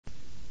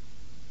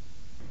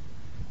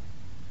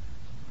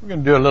We're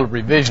going to do a little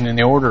revision in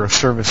the order of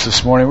service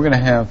this morning. We're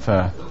going to have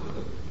a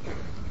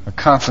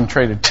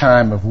concentrated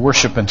time of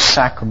worship and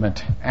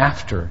sacrament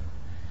after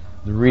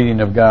the reading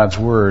of God's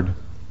Word.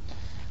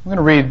 I'm going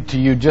to read to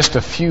you just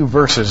a few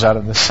verses out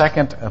of the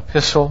second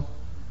epistle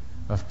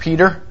of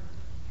Peter.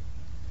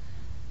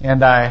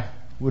 And I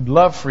would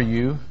love for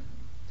you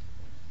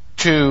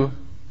to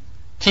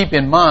keep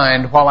in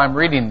mind while I'm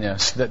reading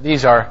this that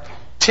these are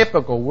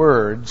typical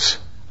words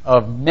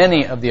of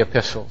many of the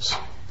epistles.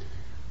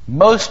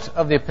 Most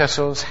of the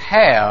epistles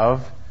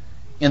have,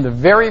 in the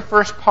very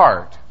first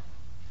part,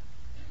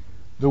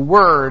 the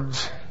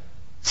words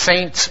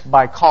saints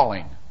by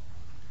calling.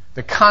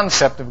 The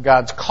concept of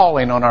God's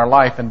calling on our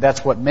life, and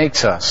that's what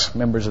makes us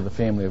members of the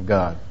family of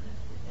God.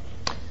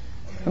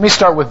 Let me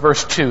start with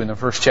verse 2 in the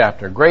first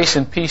chapter. Grace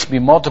and peace be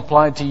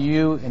multiplied to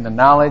you in the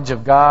knowledge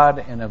of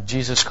God and of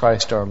Jesus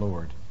Christ our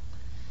Lord,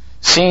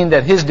 seeing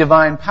that His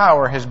divine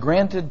power has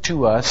granted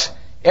to us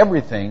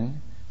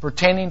everything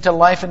pertaining to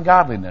life and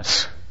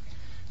godliness,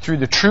 through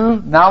the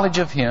true knowledge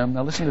of Him,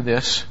 now listen to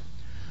this,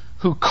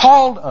 who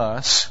called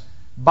us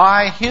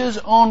by His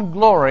own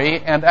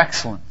glory and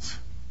excellence.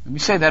 Let me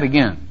say that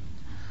again.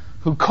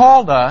 Who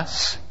called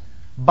us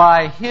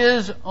by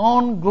His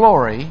own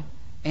glory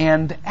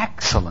and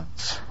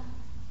excellence.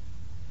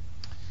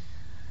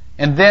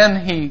 And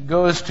then he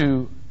goes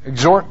to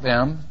exhort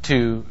them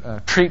to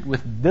treat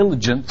with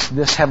diligence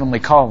this heavenly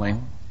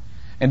calling.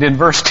 And in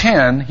verse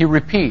 10, he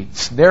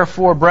repeats,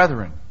 therefore,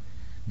 brethren,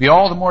 be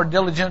all the more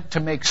diligent to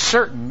make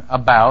certain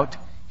about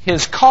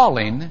His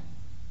calling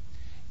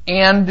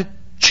and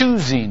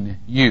choosing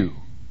you.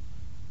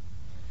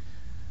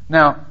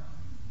 Now,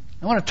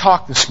 I want to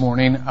talk this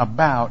morning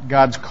about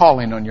God's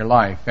calling on your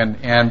life. And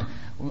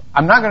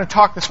I'm not going to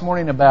talk this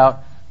morning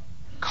about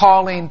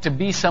calling to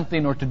be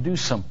something or to do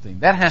something.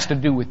 That has to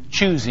do with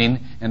choosing,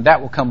 and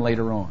that will come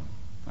later on.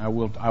 I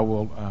will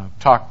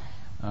talk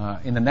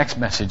in the next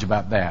message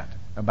about that,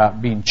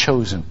 about being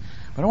chosen.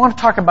 But I want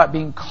to talk about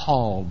being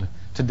called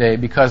today,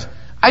 because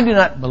I do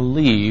not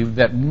believe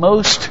that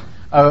most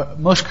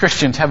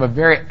Christians have a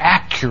very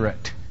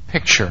accurate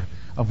picture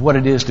of what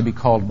it is to be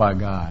called by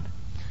God.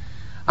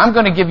 I'm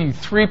going to give you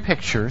three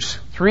pictures,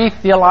 three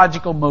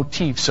theological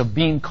motifs of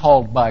being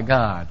called by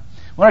God.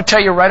 I want to tell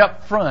you right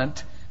up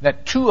front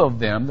that two of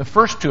them, the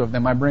first two of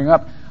them I bring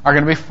up, are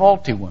going to be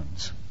faulty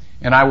ones.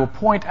 And I will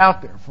point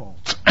out their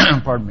faults.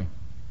 Pardon me.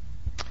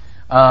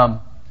 I'm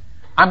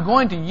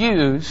going to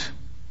use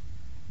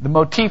the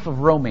motif of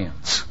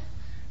romance,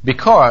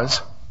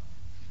 because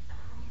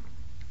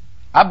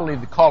I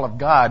believe the call of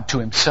God to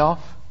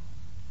Himself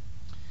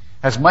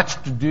has much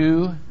to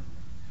do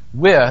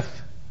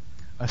with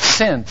a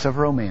sense of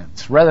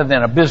romance rather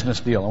than a business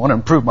deal. I want to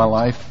improve my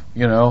life,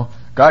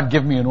 God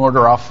give me an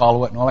order, I'll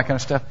follow it, and all that kind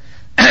of stuff.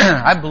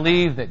 I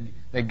believe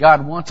that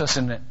God wants us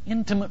in an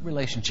intimate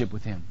relationship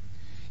with Him.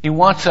 He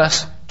wants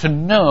us to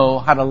know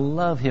how to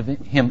love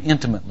Him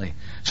intimately.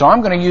 So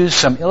I'm going to use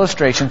some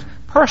illustrations,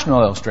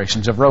 personal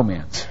illustrations of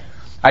romance.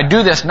 I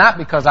do this not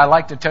because I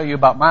like to tell you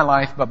about my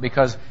life, but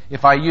because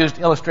if I used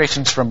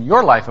illustrations from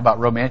your life about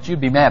romance, you'd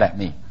be mad at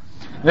me.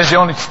 This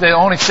is the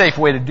only safe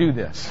way to do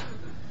this.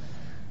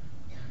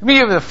 Let me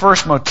give you the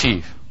first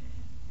motif.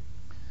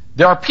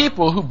 There are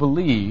people who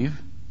believe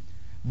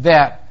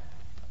that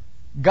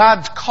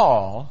God's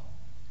call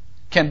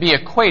can be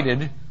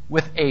equated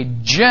with a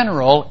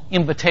general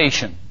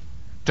invitation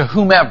to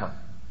whomever.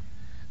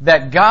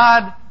 That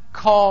God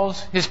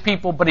calls His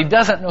people, but He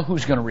doesn't know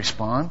who's going to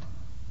respond.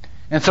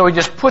 And so He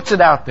just puts it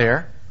out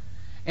there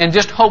and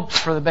just hopes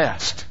for the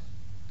best.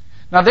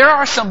 Now, there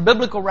are some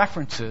biblical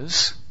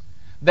references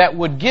that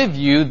would give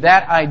you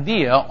that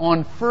idea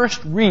on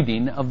first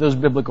reading of those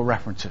biblical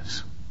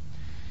references.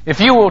 If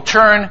you will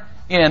turn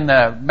in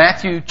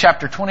Matthew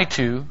chapter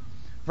 22,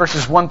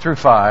 verses 1 through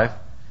 5,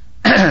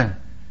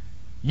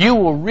 you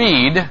will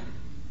read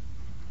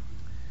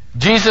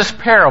Jesus'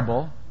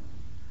 parable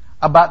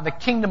about the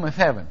kingdom of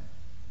heaven.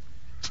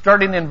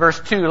 Starting in verse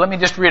 2, let me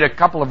just read a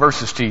couple of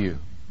verses to you.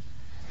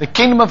 The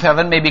kingdom of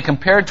heaven may be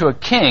compared to a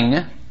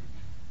king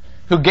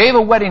who gave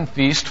a wedding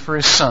feast for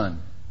his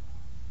son.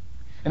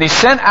 And he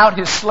sent out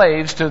his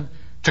slaves to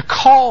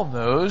call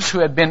those who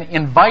had been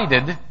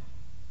invited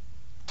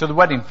to the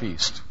wedding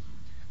feast.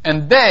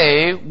 And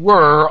they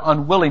were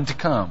unwilling to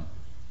come.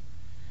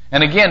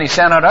 And again he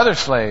sent out other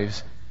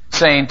slaves,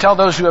 saying, tell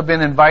those who have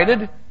been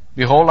invited,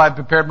 behold, I've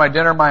prepared my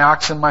dinner, my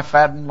oxen, my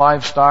fattened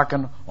livestock,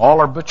 and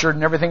all are butchered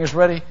and everything is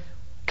ready.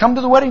 Come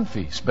to the wedding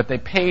feast. But they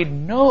paid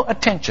no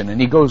attention.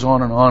 And he goes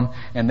on.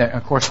 And then,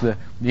 of course, the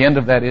end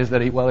of that is that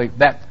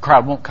that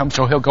crowd won't come,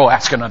 so he'll go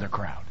ask another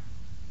crowd.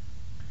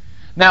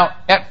 Now,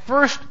 at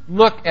first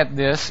look at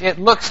this, it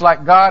looks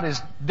like God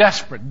is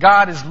desperate.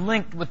 God is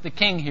linked with the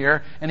king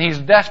here, and He's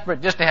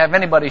desperate just to have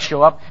anybody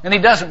show up, and He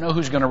doesn't know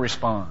who's going to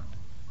respond.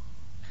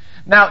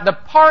 Now, the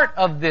part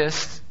of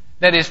this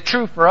that is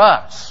true for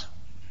us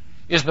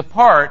is the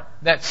part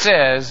that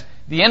says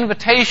the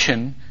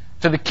invitation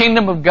to the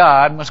kingdom of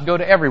God must go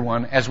to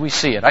everyone as we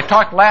see it. I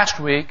talked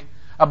last week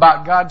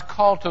about God's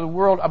call to the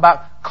world,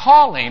 about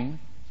calling,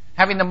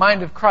 having the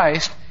mind of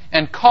Christ,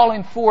 and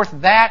calling forth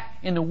that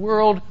in the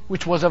world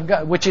which is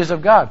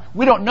of God.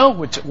 We don't know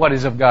what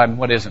is of God and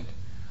what isn't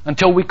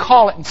until we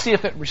call it and see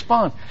if it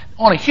responds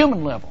on a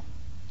human level.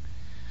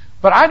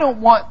 But I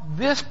don't want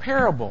this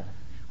parable,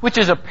 which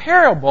is a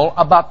parable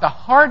about the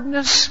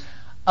hardness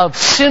of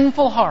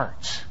sinful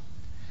hearts,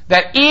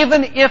 that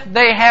even if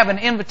they have an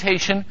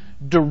invitation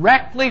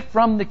directly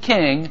from the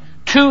king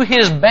to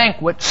his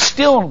banquet,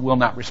 still will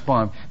not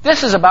respond.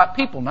 This is about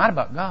people, not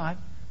about God.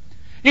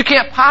 You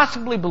can't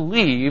possibly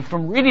believe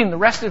from reading the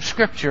rest of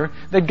Scripture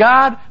that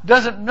God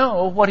doesn't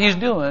know what He's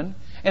doing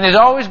and is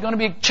always going to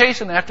be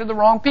chasing after the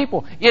wrong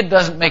people. It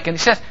doesn't make any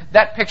sense.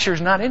 That picture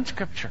is not in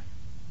Scripture.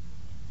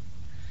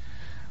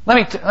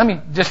 Let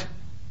me just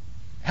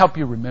help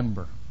you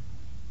remember.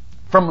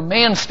 From a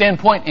man's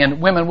standpoint,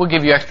 and women, we'll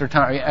give you extra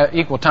time,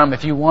 equal time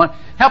if you want,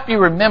 help you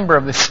remember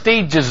of the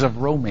stages of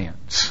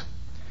romance.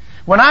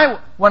 When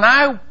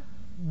I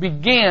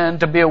began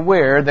to be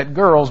aware that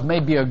girls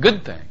may be a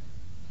good thing,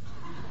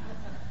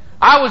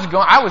 I was a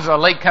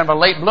kind of a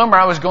late bloomer.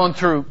 I was going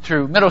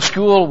through middle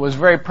school, was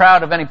very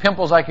proud of any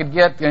pimples I could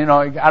get. You know,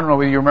 I don't know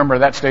whether you remember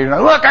that stage.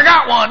 Look, I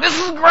got one. This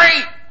is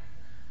great.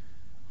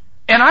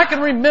 And I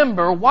can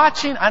remember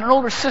watching an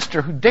older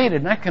sister who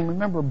dated, and I can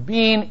remember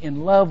being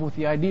in love with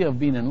the idea of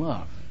being in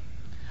love.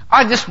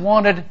 I just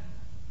wanted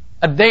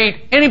a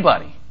date,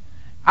 anybody.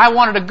 I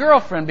wanted a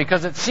girlfriend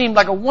because it seemed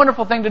like a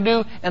wonderful thing to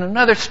do and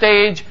another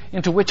stage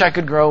into which I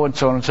could grow and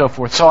so on and so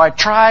forth. So I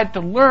tried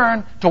to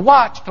learn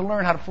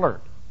how to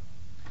flirt.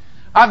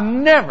 I've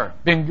never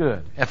been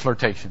good at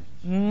flirtation.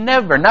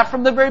 Never. Not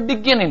from the very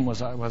beginning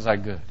was I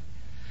good.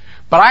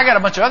 But I got a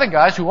bunch of other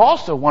guys who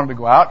also wanted to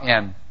go out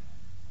and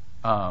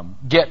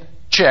get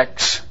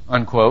chicks,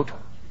 unquote.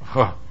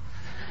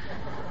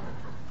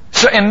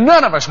 And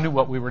none of us knew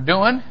what we were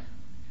doing.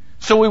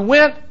 So we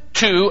went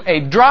to a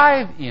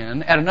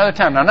drive-in at another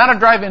time. Now, not a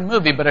drive-in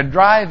movie, but a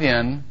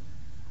drive-in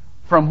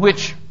from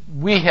which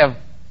we have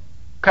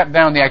cut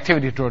down the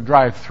activity to a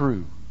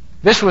drive-through.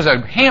 This was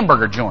a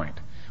hamburger joint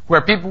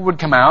where people would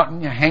come out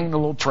and hang the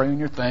little tray on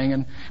your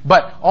thing.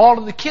 But all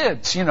of the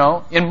kids,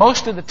 in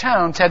most of the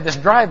towns had this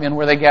drive-in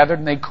where they gathered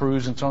and they'd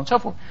cruise and so on and so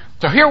forth.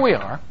 So here we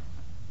are,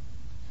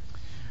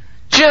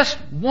 just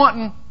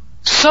wanting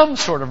some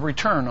sort of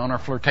return on our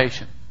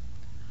flirtation.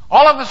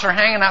 All of us are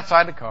hanging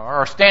outside the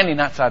car or standing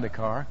outside the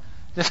car,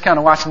 just kind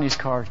of watching these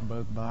cars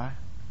both by.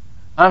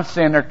 I'm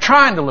standing there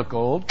trying to look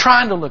old,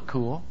 trying to look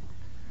cool,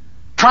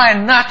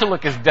 trying not to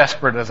look as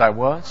desperate as I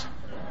was.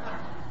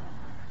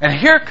 And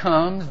here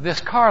comes this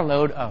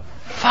carload of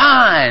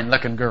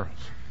fine-looking girls.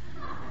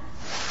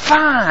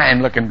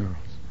 Fine-looking girls.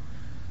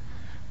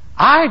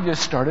 I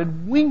just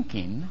started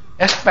winking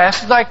as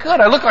fast as I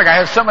could. I looked like I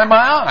had something in my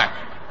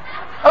eye.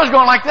 I was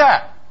going like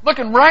that,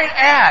 looking right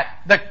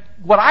at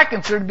what I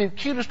considered to be the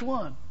cutest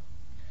one.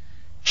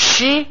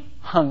 She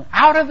hung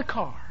out of the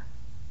car,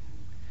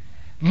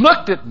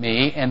 looked at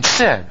me, and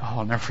said,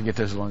 I'll never forget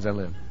this as long as I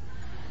live,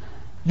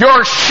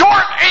 "You're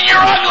short and you're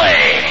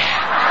ugly."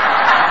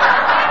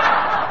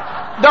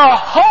 The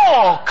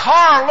whole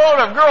carload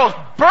of girls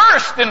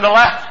burst into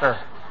laughter.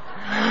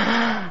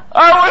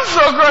 I was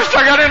so crushed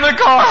I got into the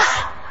car.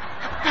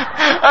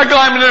 I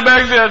climbed into the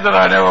back seat and said,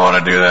 I never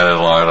want to do that as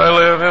long as I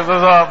live. This is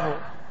awful.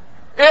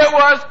 It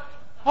was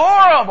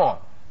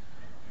horrible.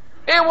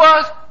 It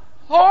was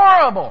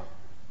horrible.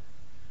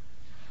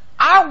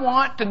 I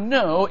want to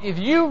know if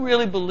you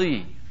really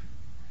believe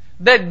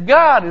that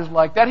God is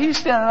like that. He's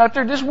standing out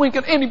there just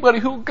winking at anybody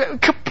who,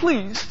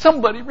 please,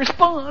 somebody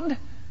respond.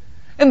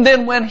 And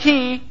then when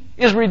he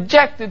is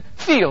rejected,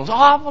 feels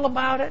awful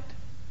about it.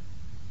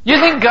 You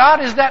think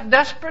God is that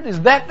desperate?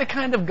 Is that the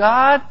kind of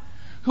God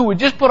who would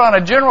just put on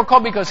a general call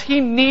because He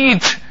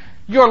needs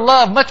your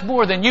love much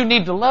more than you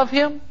need to love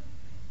Him?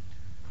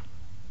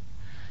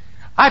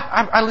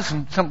 I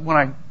listen, when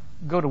I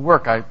go to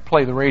work, I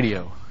play the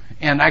radio.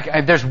 And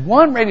there's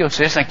one radio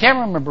station, I can't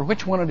remember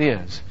which one it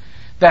is,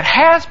 that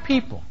has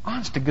people,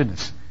 honest to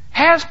goodness,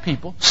 has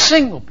people,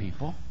 single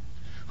people,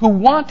 who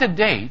want to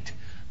date,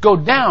 go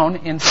down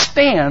and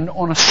stand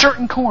on a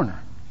certain corner.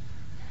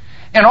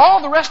 And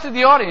all the rest of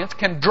the audience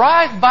can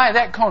drive by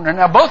that corner.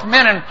 Now, both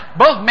men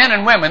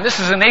and women, this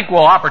is an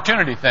equal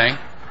opportunity thing.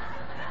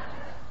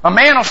 A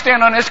man will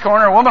stand on this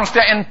corner, a woman will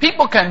stand, and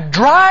people can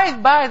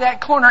drive by that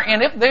corner,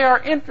 and if they are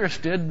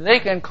interested, they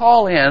can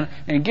call in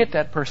and get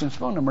that person's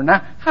phone number.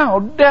 Now, how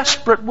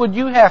desperate would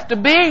you have to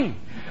be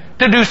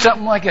to do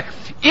something like that?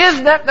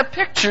 Is that the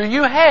picture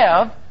you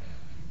have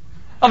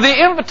of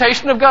the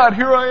invitation of God?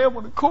 Here I am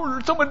on the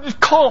corner. Someone just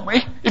call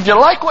me. If you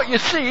like what you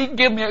see,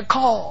 give me a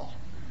call.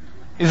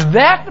 Is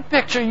that the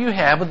picture you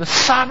have of the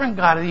sovereign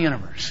God of the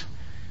universe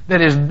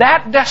that is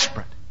that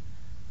desperate,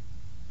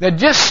 that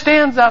just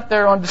stands out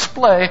there on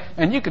display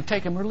and you can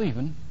take him or leave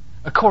him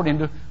according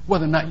to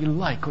whether or not you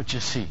like what you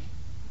see?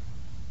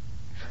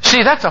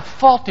 See, that's a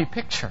faulty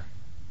picture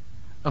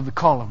of the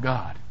call of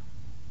God.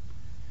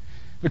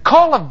 The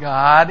call of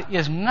God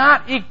is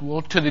not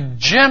equal to the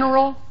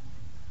general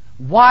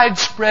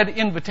widespread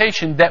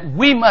invitation that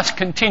we must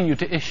continue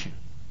to issue.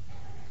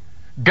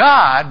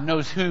 God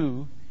knows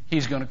who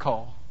He's going to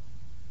call.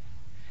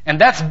 And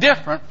that's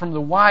different from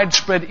the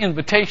widespread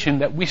invitation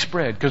that we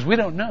spread, because we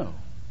don't know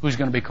who's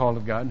going to be called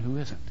of God and who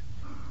isn't.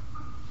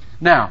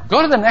 Now,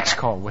 go to the next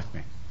call with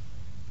me.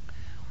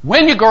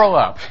 When you grow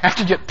up,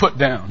 after you get put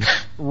down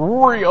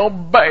real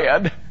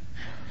bad,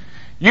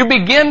 you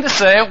begin to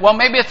say, well,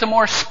 maybe it's a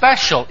more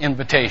special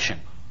invitation.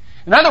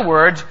 In other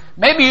words,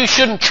 maybe you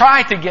shouldn't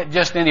try to get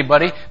just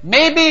anybody.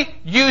 Maybe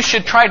you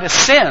should try to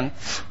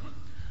sense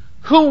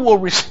who will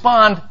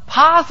respond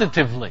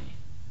positively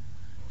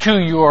to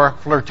your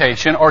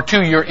flirtation or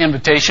to your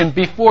invitation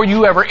before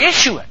you ever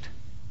issue it.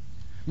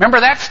 Remember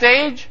that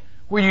stage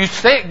where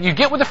you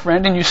get with a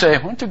friend and you say,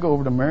 why don't you go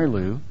over to Mary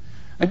Lou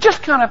and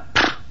just kind of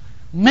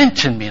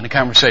mention me in the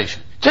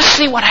conversation. Just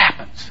see what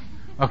happens.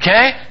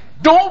 Okay?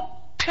 Don't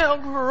tell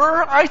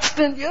her I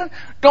sent you.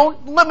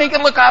 Don't let me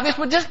look obvious,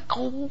 but just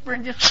go over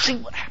and just see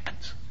what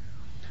happens.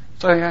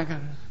 So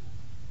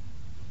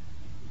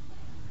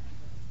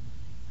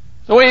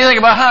what do you think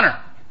about Hunter?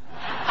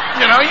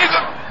 You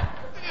go.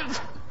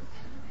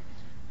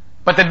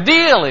 But the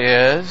deal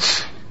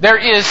is, there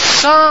is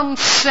some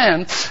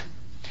sense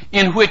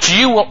in which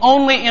you will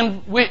only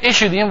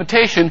issue the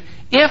invitation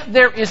if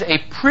there is a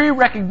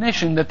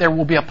pre-recognition that there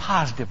will be a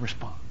positive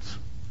response.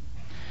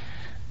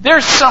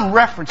 There's some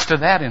reference to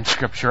that in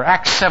Scripture.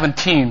 Acts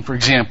 17, for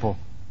example,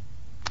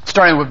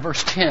 starting with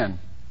verse 10,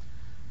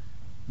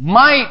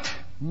 might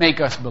make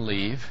us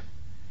believe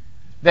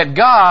that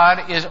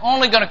God is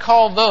only going to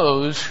call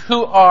those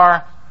who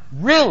are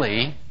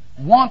really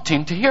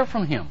wanting to hear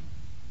from Him.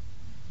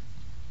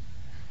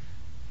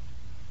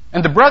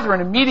 And the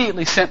brethren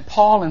immediately sent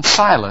Paul and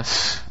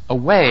Silas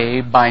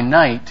away by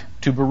night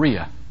to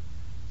Berea.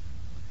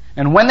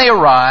 And when they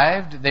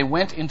arrived, they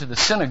went into the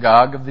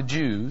synagogue of the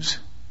Jews.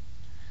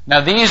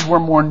 Now these were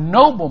more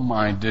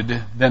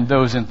noble-minded than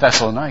those in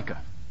Thessalonica,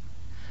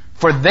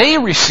 for they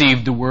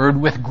received the word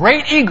with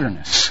great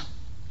eagerness,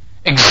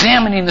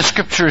 examining the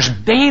Scriptures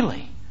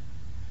daily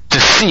to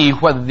see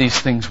whether these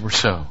things were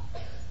so.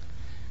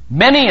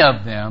 Many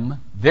of them,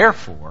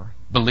 therefore,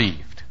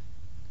 believed.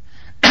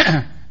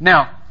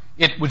 Now,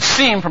 it would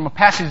seem from a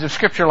passage of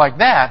Scripture like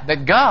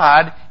that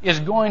God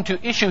is going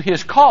to issue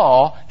His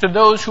call to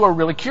those who are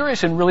really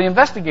curious and really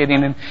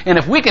investigating. And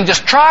if we can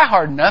just try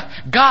hard enough,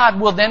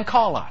 God will then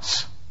call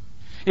us.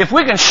 If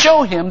we can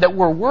show Him that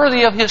we're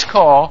worthy of His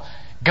call,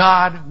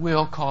 God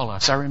will call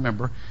us. I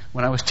remember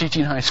when I was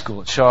teaching high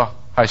school at Shaw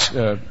High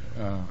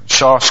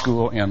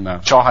School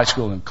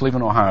in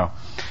Cleveland, Ohio,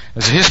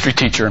 as a history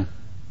teacher,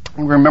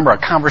 I remember a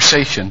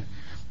conversation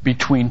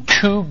between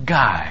two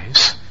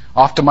guys.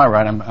 Off to my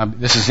right,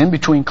 this is in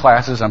between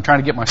classes. I'm trying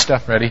to get my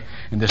stuff ready.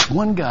 And this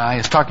one guy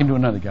is talking to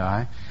another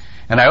guy.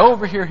 And I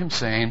overhear him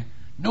saying,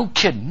 no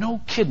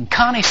kidding.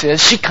 Connie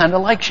says she kind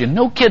of likes you.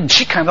 No kidding,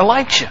 she kind of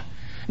likes you.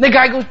 And the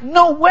guy goes,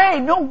 no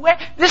way.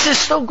 This is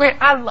so great.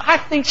 I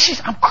think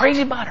I'm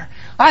crazy about her.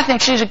 I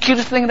think she's the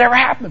cutest thing that ever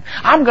happened.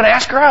 I'm going to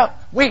ask her out.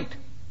 Wait,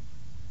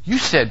 you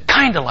said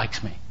kind of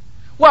likes me.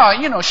 Well,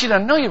 she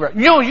doesn't know you right.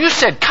 No, you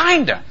said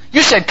kinda.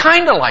 You said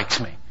kinda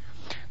likes me.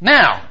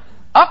 Now,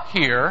 up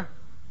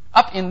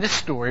in this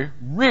story,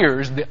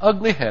 rears the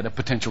ugly head of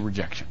potential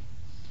rejection.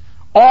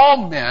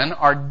 All men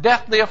are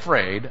deathly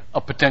afraid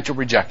of potential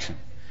rejection.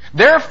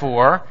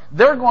 Therefore,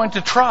 they're going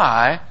to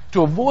try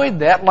to avoid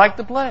that like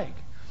the plague.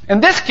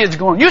 And this kid's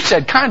going, you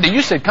said kinda.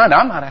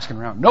 I'm not asking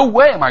around. No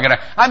way am I going to.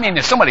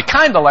 If somebody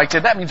kinda likes you,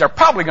 that means they're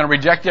probably going to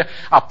reject you.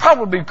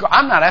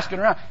 I'm not asking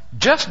around.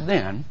 Just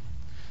then,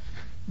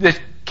 this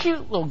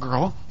cute little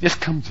girl just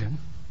comes in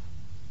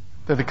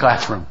to the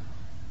classroom.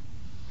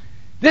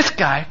 This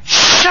guy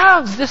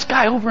shoves this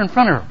guy over in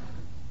front of her.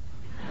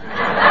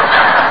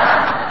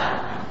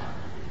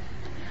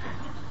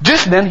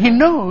 Just then he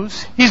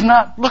knows he's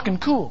not looking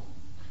cool.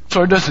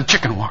 So he does the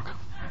chicken walk.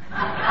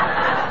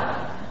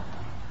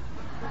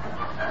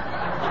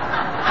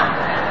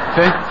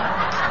 Okay?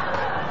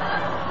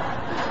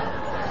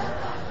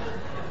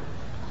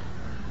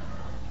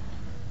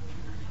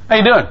 How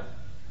you doing?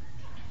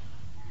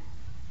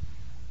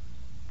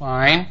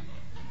 Fine.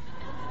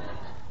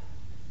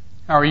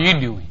 How are you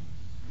doing?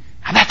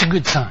 Now that's a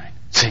good sign.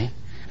 See?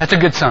 That's a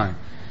good sign.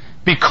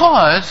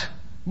 Because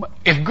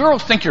if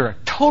girls think you're a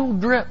total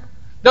drip,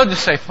 they'll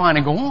just say fine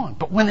and go on.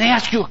 But when they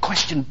ask you a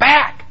question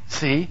back,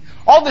 see?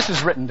 All this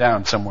is written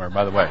down somewhere,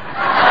 by the way.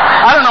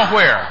 I don't know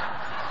where.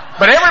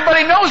 But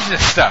everybody knows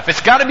this stuff.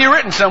 It's got to be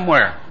written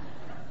somewhere.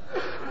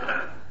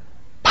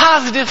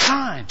 Positive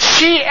sign.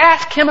 She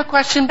asked him a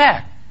question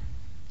back.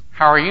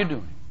 How are you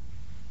doing?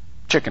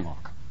 Chicken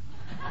walk.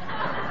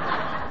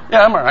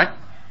 Yeah, I'm all right.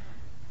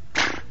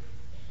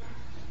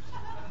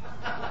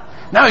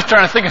 Now he's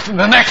trying to think of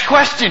the next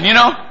question,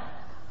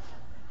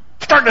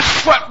 Starting to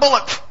sweat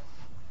bullets.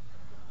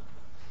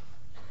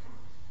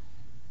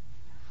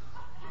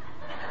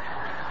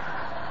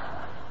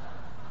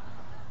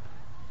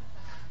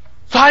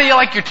 So how do you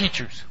like your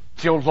teachers?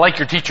 It's the old like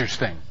your teachers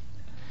thing.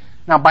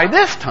 Now by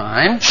this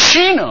time,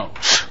 she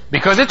knows,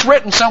 because it's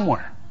written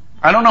somewhere.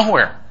 I don't know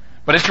where,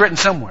 but it's written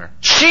somewhere.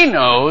 She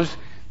knows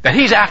that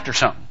he's after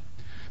something.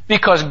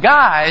 Because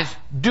guys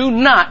do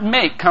not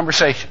make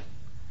conversation.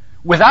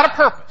 Without a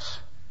purpose,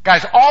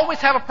 Guys always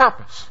have a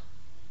purpose.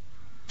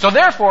 So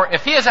therefore,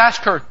 if he has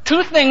asked her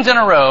 2 things in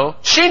a row,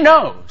 she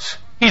knows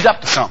he's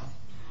up to something.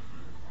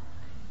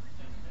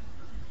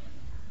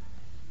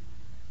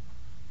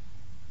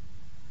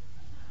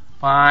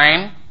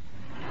 Fine.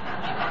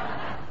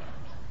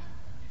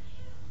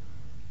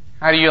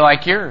 How do you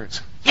like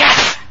yours?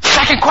 Yes!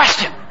 Second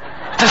question!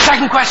 It's a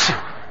second question.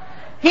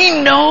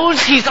 He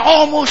knows he's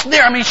almost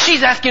there. I mean,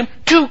 she's asking him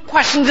 2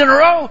 questions in a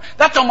row.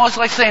 That's almost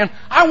like saying,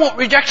 I won't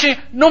reject you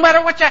no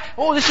matter what you...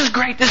 Oh, this is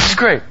great, this is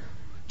great.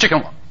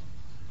 Chicken walk.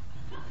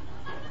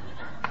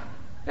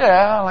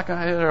 Yeah,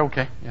 they're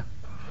okay, yeah.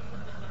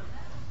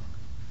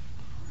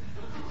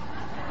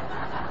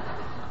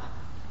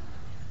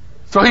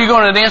 So who are you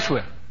going to dance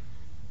with?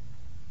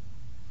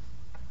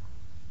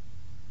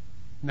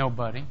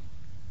 Nobody.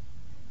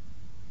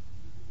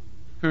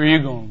 Who are you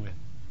going with?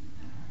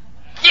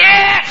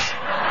 Yes!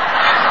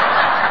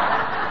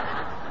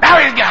 Now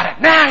he's got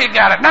it. Now he's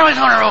got it. Now he's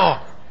on a roll.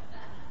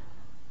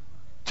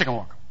 Chicken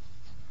walk.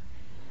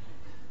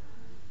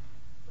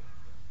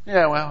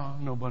 Yeah, well,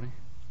 nobody.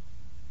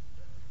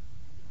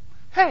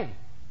 Hey.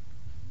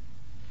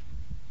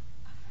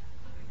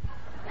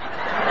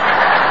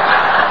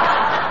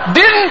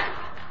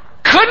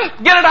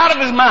 Couldn't get it out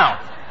of his mouth.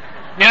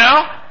 You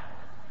know?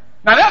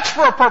 Now that's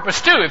for a purpose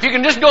too. If you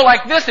can just go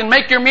like this and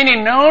make your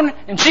meaning known,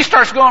 and she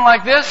starts going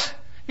like this,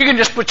 you can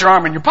just put your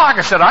arm in your pocket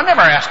and say, I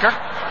never asked her.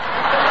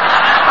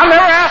 I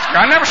never asked her.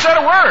 I never said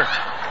a word.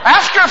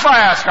 Ask her if I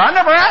ask her. I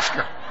never asked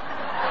her.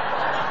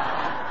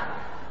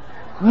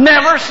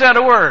 Never said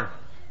a word.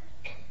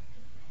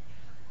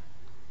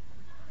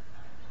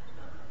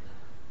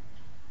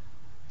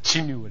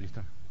 She knew what he's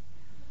done.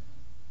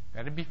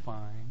 That'd be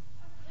fine.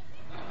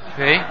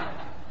 See?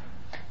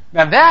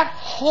 Now that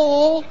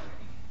whole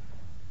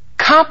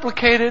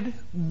complicated,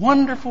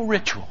 wonderful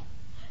ritual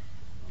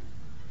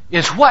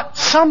is what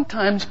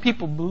sometimes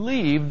people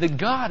believe that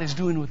God is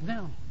doing with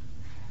them.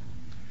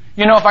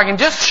 You know, if I can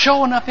just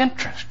show enough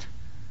interest,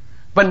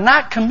 but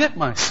not commit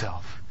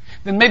myself,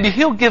 then maybe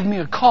He'll give me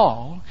a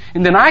call,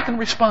 and then I can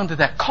respond to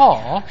that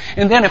call,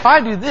 and then if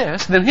I do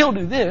this, then He'll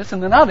do this,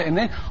 and then I'll do, and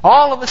then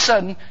all of a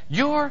sudden,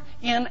 you're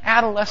in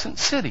adolescent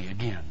city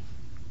again.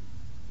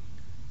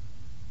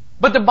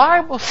 But the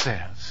Bible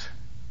says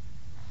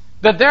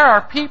that there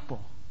are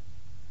people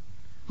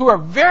who are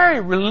very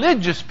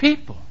religious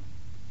people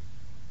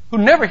who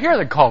never hear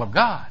the call of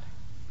God.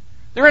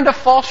 They're into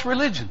false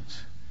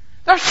religions.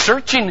 They're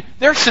searching,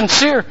 they're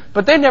sincere,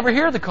 but they never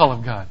hear the call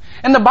of God.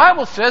 And the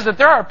Bible says that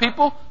there are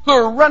people who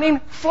are running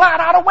flat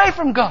out away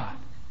from God.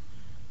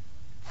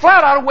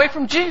 Flat out away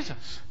from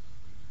Jesus.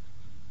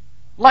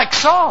 Like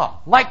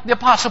Saul, like the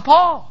Apostle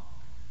Paul.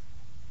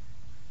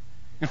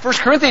 In 1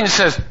 Corinthians it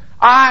says,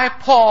 I,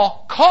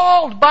 Paul,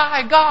 called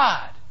by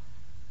God.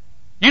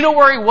 You know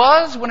where he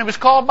was when he was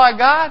called by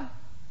God?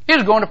 He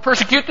was going to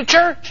persecute the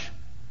church.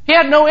 He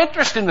had no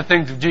interest in the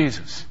things of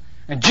Jesus.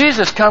 And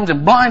Jesus comes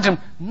and blinds him,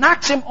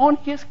 knocks him on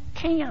his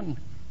can.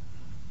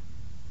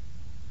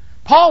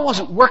 Paul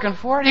wasn't working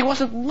for it. He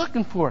wasn't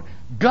looking for it.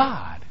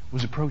 God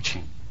was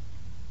approaching.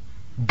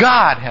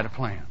 God had a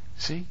plan.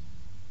 See?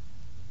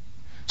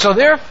 So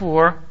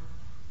therefore,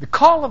 the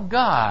call of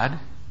God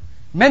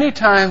many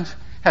times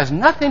has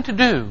nothing to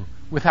do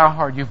with how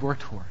hard you've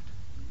worked for it.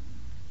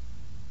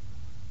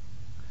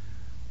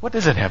 What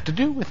does it have to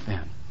do with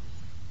then?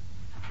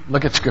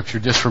 Look at Scripture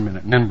just for a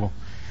minute, and then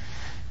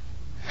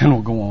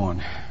we'll go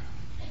on.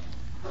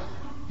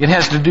 It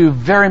has to do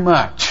very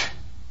much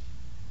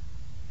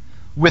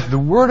with the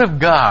Word of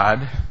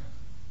God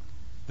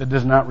that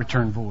does not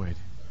return void.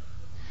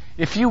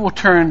 If you will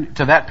turn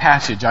to that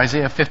passage,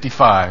 Isaiah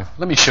 55,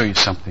 let me show you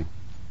something.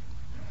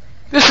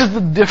 This is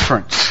the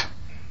difference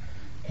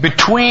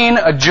between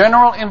a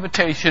general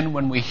invitation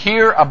when we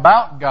hear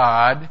about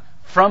God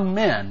from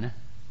men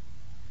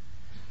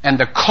and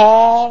the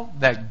call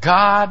that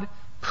God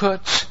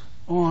puts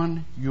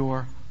on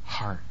your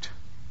heart.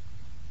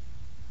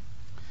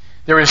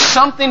 There is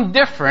something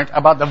different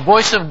about the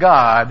voice of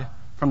God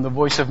from the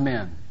voice of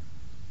men.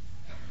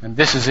 And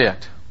this is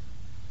it.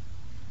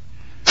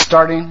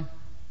 Starting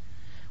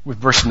with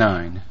verse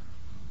 9.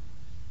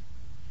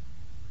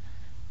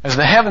 As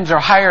the heavens are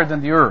higher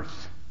than the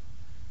earth,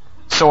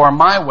 so are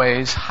my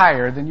ways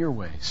higher than your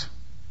ways,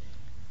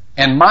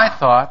 and my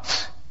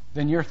thoughts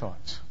than your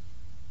thoughts.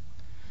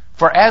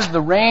 For as the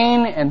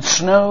rain and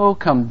snow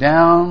come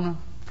down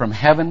from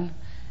heaven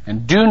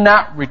and do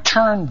not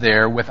return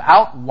there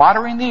without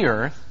watering the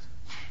earth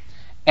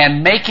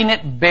and making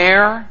it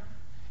bear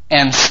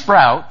and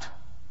sprout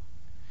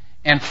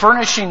and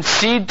furnishing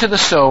seed to the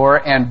sower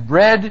and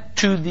bread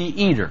to the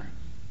eater,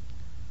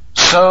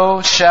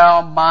 so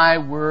shall my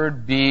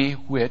word be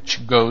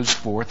which goes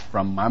forth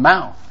from my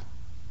mouth.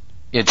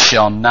 It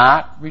shall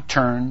not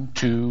return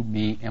to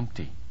me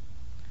empty,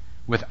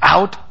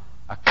 without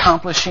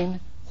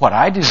accomplishing what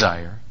I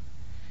desire,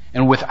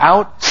 and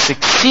without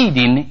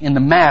succeeding in the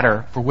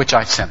matter for which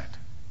I sent it.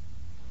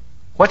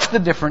 What's the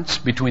difference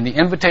between the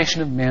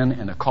invitation of men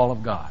and the call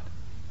of God?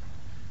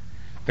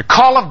 The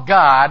call of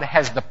God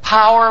has the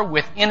power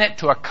within it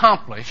to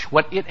accomplish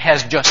what it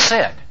has just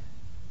said.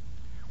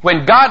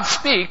 When God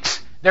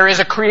speaks, there is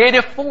a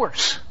creative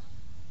force.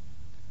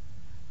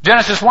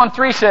 Genesis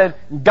 1:3 said,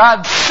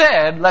 God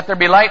said, let there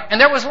be light, and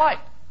there was light.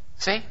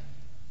 See?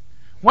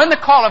 When the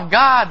call of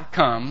God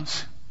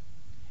comes,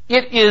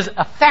 it is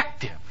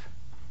effective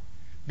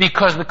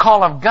because the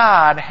call of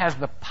God has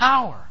the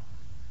power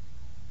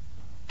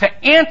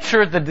to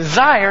answer the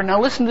desire, now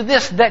listen to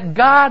this, that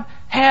God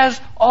has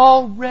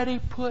already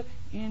put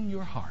in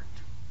your heart.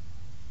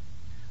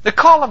 The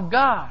call of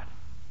God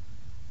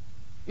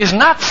is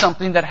not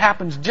something that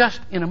happens just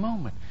in a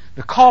moment.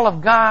 The call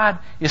of God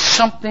is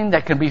something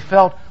that can be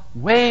felt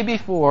way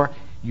before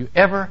you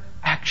ever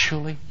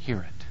actually hear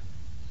it.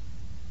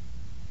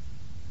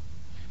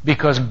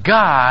 Because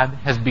God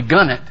has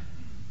begun it,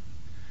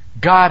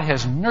 God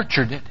has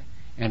nurtured it,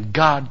 and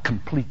God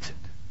completes it.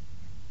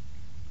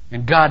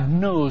 And God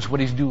knows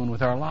what He's doing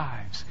with our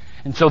lives.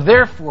 And so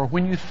therefore,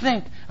 when you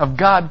think of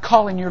God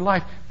calling your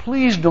life,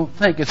 please don't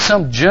think it's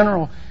some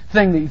general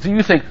thing that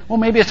you think, well,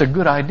 maybe it's a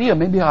good idea.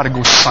 Maybe I ought to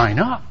go sign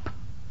up.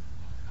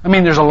 I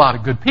mean, there's a lot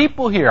of good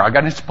people here. I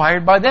got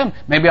inspired by them.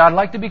 Maybe I'd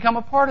like to become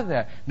a part of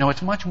that. No,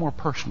 it's much more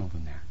personal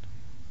than that.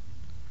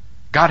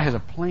 God has a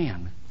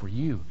plan for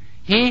you.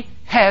 He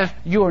has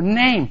your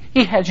name.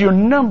 He has your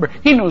number.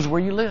 He knows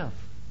where you live.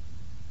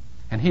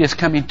 And He is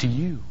coming to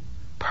you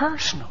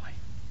personally.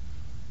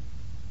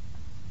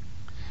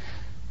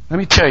 Let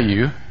me tell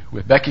you,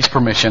 with Becky's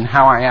permission,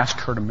 how I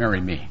asked her to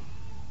marry me.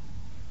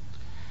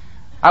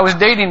 I was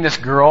dating this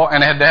girl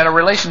and had a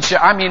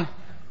relationship.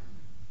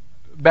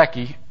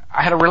 Becky,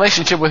 I had a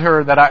relationship with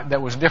her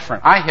that was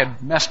different. I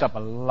had messed up a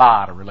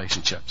lot of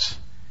relationships.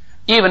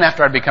 Even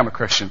after I'd become a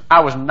Christian,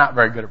 I was not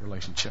very good at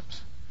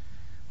relationships.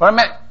 But I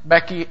met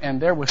Becky,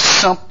 and there was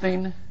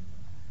something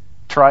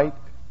trite,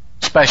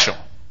 special.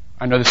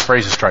 I know this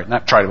phrase is trite,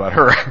 not trite about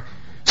her.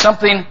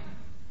 Something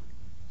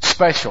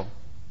special.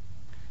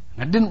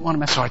 And I didn't want to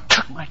mess, so I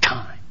took my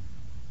time.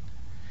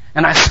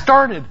 And I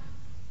started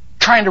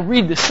trying to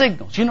read the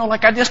signals. You know,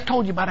 like I just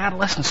told you about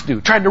adolescents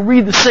do. Tried to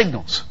read the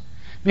signals.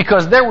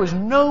 Because there was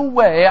no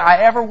way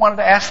I ever wanted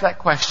to ask that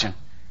question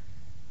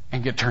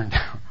and get turned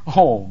down.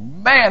 Oh,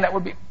 man, that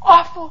would be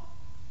awful.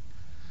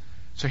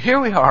 So here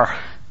we are,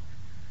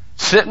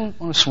 sitting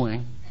on a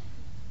swing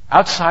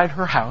outside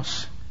her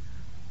house.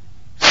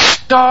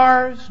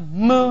 Stars,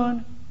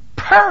 moon,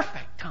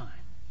 perfect time.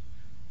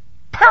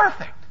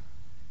 Perfect.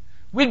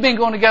 We'd been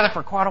going together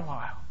for quite a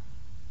while.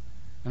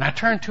 And I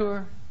turned to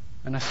her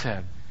and I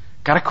said,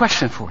 got a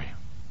question for you.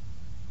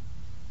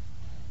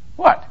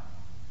 What?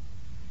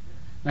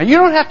 Now, you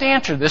don't have to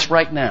answer this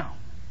right now.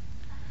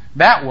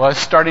 That was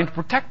starting to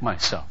protect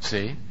myself,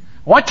 see?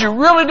 I want you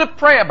really to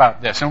pray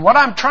about this. And what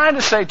I'm trying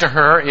to say to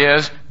her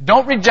is,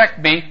 don't reject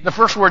me, the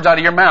first words out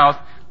of your mouth.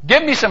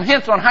 Give me some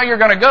hints on how you're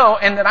going to go,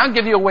 and then I'll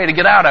give you a way to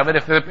get out of it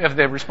if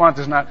the response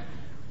is not.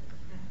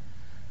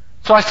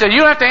 So I said, you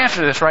don't have to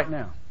answer this right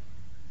now.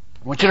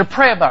 I want you to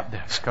pray about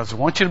this, because I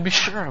want you to be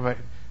sure of it.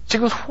 She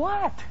goes,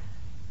 what?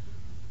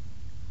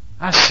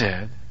 I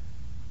said,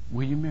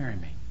 will you marry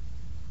me?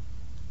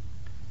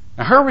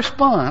 Now, her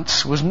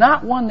response was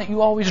not one that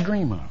you always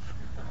dream of.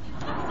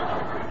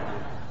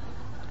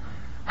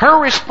 Her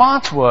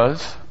response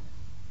was,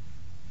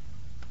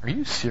 are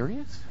you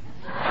serious?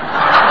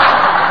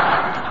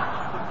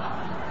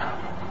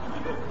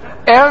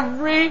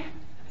 Every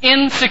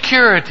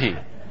insecurity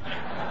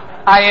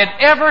I had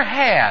ever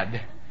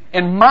had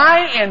in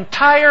my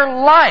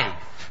entire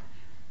life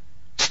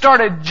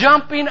started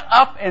jumping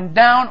up and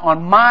down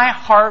on my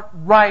heart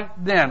right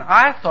then.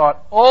 I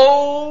thought,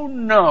 oh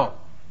no.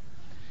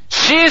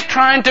 She's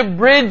trying to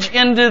bridge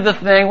into the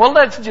thing. Well,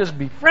 let's just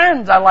be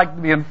friends. I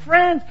like being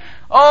friends.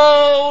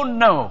 Oh,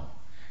 no.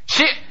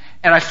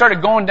 And I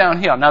started going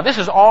downhill. Now, this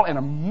is all in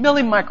a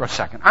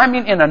millimicrosecond. I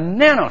mean, in a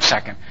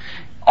nanosecond.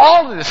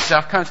 All of this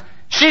stuff comes.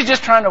 She's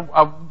just trying to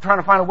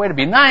find a way to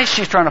be nice.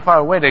 She's trying to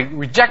find a way to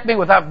reject me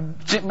without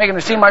making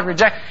it seem like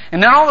reject.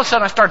 And then all of a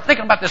sudden, I started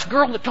thinking about this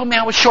girl that told me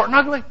I was short and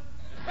ugly.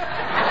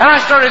 And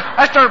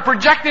I started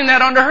projecting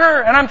that onto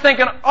her. And I'm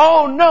thinking,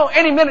 oh, no,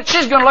 any minute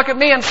she's going to look at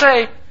me and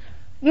say,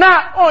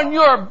 not on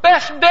your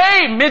best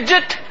day,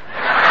 midget.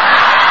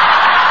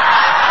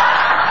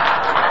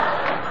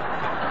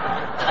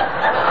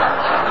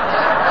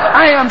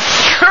 I am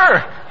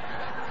sure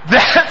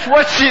that's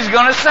what she's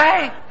going to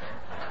say.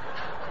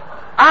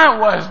 I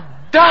was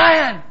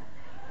dying.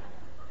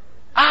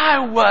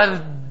 I was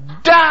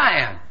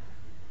dying.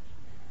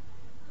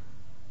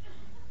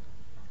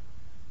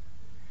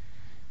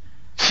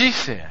 She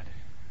said,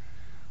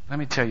 let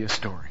me tell you a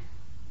story.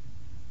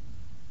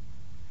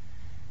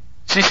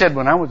 She said,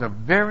 when I was a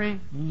very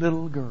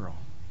little girl,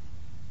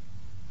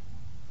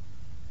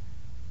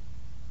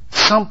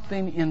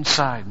 something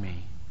inside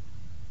me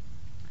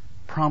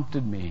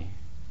prompted me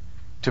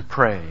to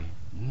pray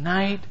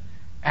night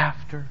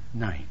after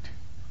night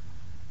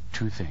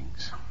two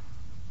things.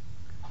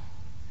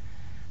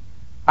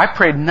 I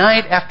prayed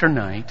night after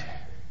night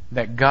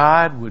that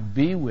God would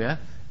be with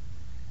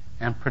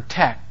and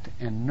protect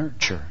and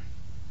nurture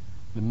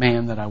the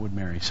man that I would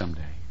marry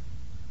someday.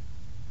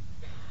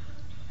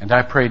 And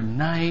I prayed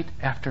night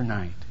after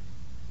night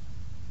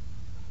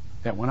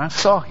that when I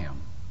saw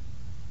him,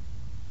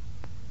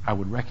 I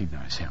would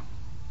recognize him.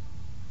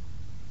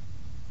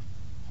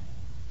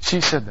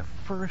 She said, the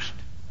first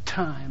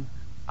time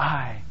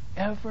I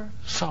ever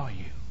saw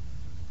you,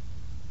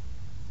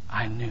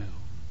 I knew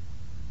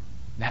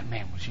that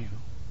man was you.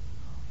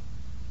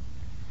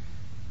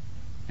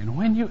 And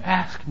when you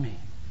asked me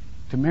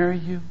to marry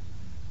you,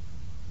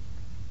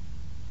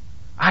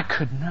 I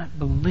could not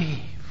believe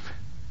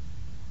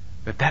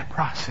that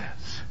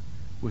process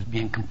was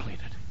being completed.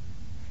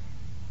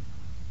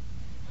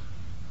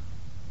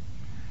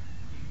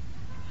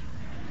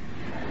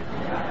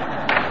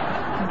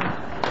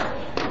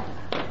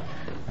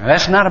 Now,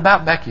 that's not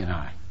about Becky and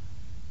I.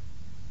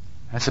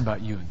 That's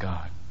about you and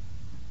God.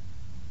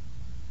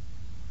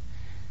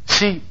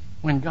 See,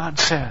 when God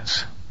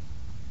says,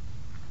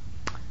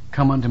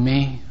 "Come unto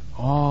me,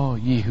 all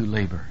ye who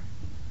labor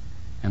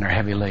and are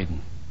heavy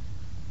laden,"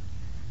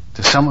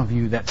 to some of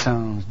you that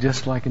sounds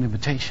just like an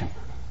invitation.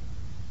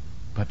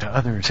 But to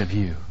others of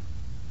you,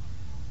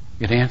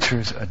 it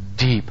answers a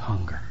deep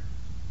hunger,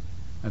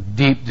 a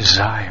deep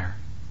desire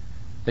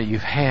that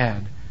you've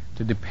had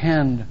to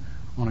depend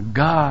on a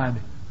God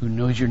who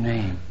knows your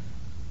name.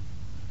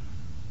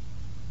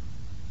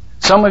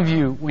 Some of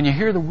you, when you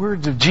hear the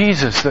words of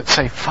Jesus that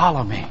say,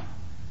 "Follow me,"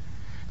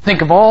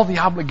 think of all the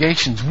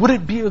obligations. Would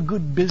it be a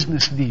good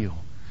business deal?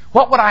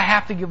 What would I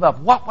have to give up?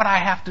 What would I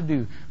have to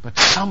do? But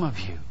some of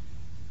you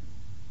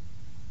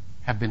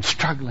have been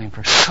struggling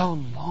for so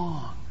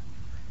long.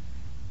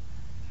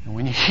 And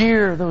when you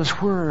hear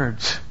those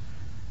words,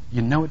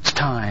 you know it's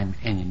time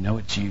and you know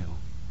it's you.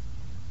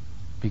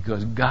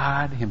 Because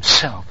God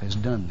Himself has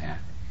done that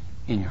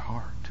in your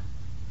heart.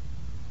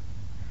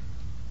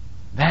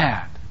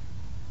 That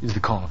is the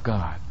call of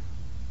God.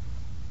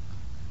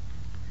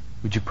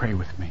 Would you pray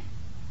with me?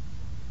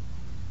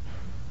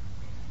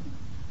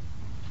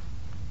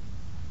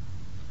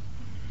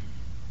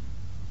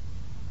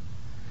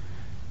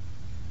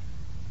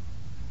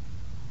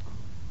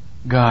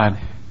 God,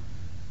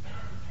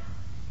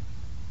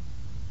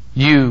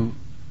 you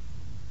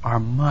are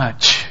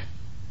much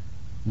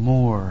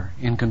more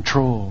in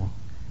control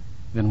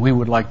than we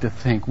would like to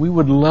think. We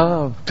would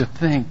love to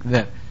think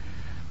that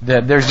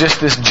there's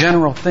just this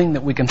general thing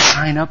that we can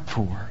sign up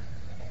for.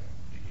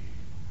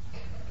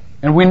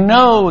 And we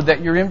know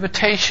that your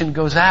invitation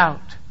goes out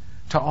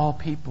to all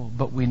people,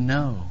 but we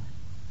know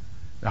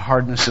the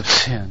hardness of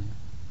sin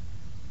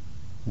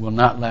will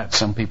not let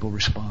some people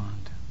respond.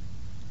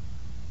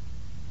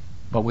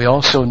 But we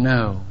also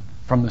know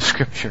from the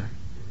Scripture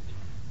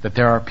that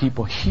there are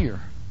people here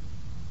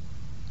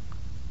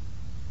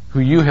who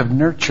you have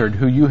nurtured,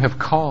 who you have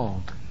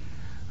called,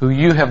 who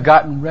you have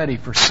gotten ready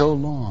for so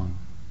long.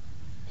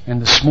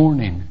 And this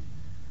morning,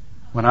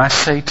 when I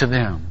say to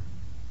them,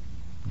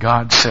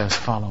 God says,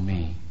 "Follow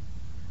me,"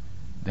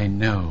 they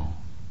know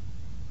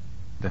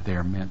that they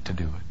are meant to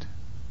do it.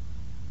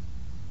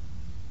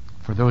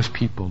 For those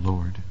people,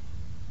 Lord,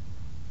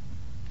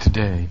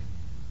 today,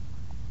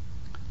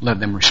 let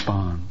them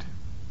respond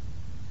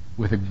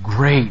with a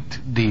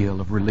great deal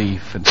of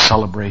relief and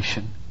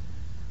celebration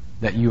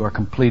that you are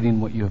completing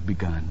what you have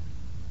begun.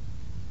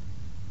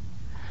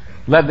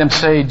 Let them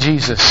say,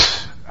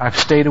 "Jesus, I've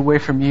stayed away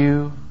from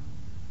you,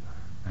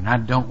 and I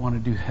don't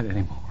want to do that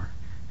anymore.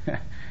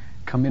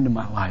 Come into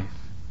my life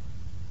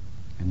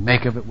and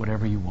make of it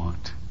whatever you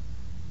want."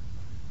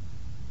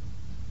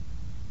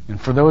 And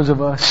for those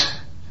of us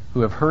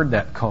who have heard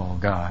that call,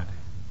 God,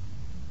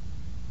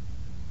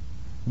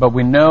 but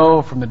we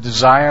know from the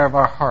desire of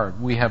our heart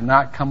we have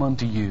not come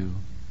unto you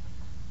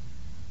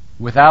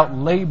without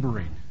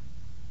laboring,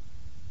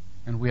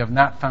 and we have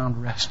not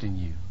found rest in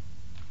you.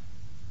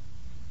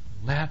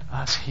 Let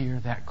us hear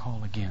that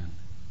call again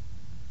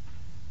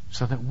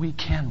so that we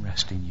can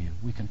rest in you.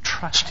 We can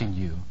trust in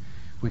you.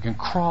 We can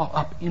crawl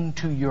up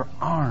into your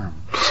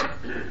arms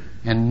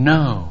and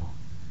know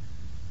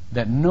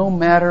that no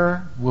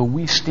matter will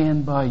we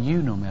stand by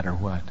you no matter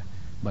what,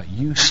 but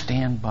you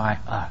stand by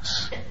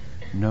us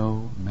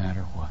no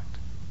matter what.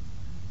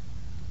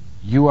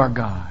 You are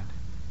God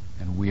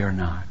and we are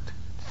not.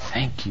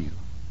 Thank you.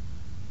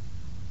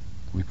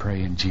 We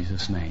pray in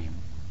Jesus' name.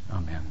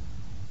 Amen.